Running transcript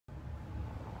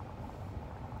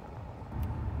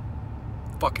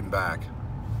fucking back.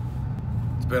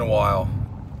 It's been a while.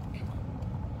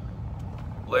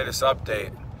 Latest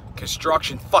update.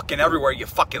 Construction fucking everywhere you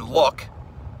fucking look.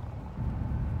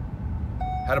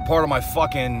 Had a part of my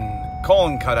fucking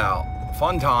colon cut out.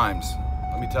 Fun times.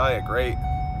 Let me tell you, great.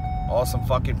 Awesome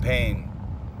fucking pain.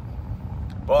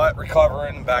 But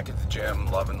recovering, back at the gym,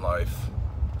 loving life.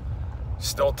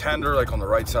 Still tender, like on the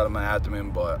right side of my abdomen,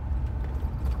 but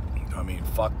I mean,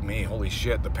 fuck me, holy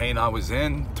shit. The pain I was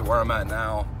in to where I'm at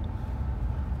now.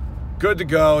 Good to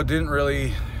go. Didn't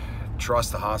really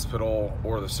trust the hospital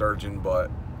or the surgeon, but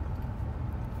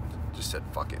just said,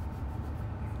 fuck it.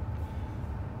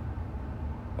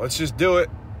 Let's just do it.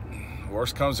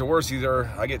 Worst comes to worst, either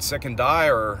I get sick and die,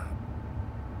 or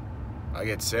I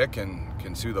get sick and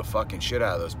can sue the fucking shit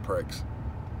out of those pricks.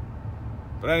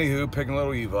 But anywho, picking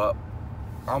little Eve up.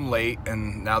 I'm late,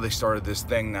 and now they started this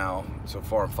thing now. So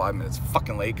far I'm 5 minutes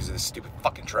fucking late because of this stupid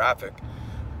fucking traffic.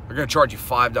 They're gonna charge you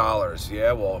 $5.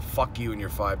 Yeah, well, fuck you and your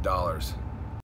 $5.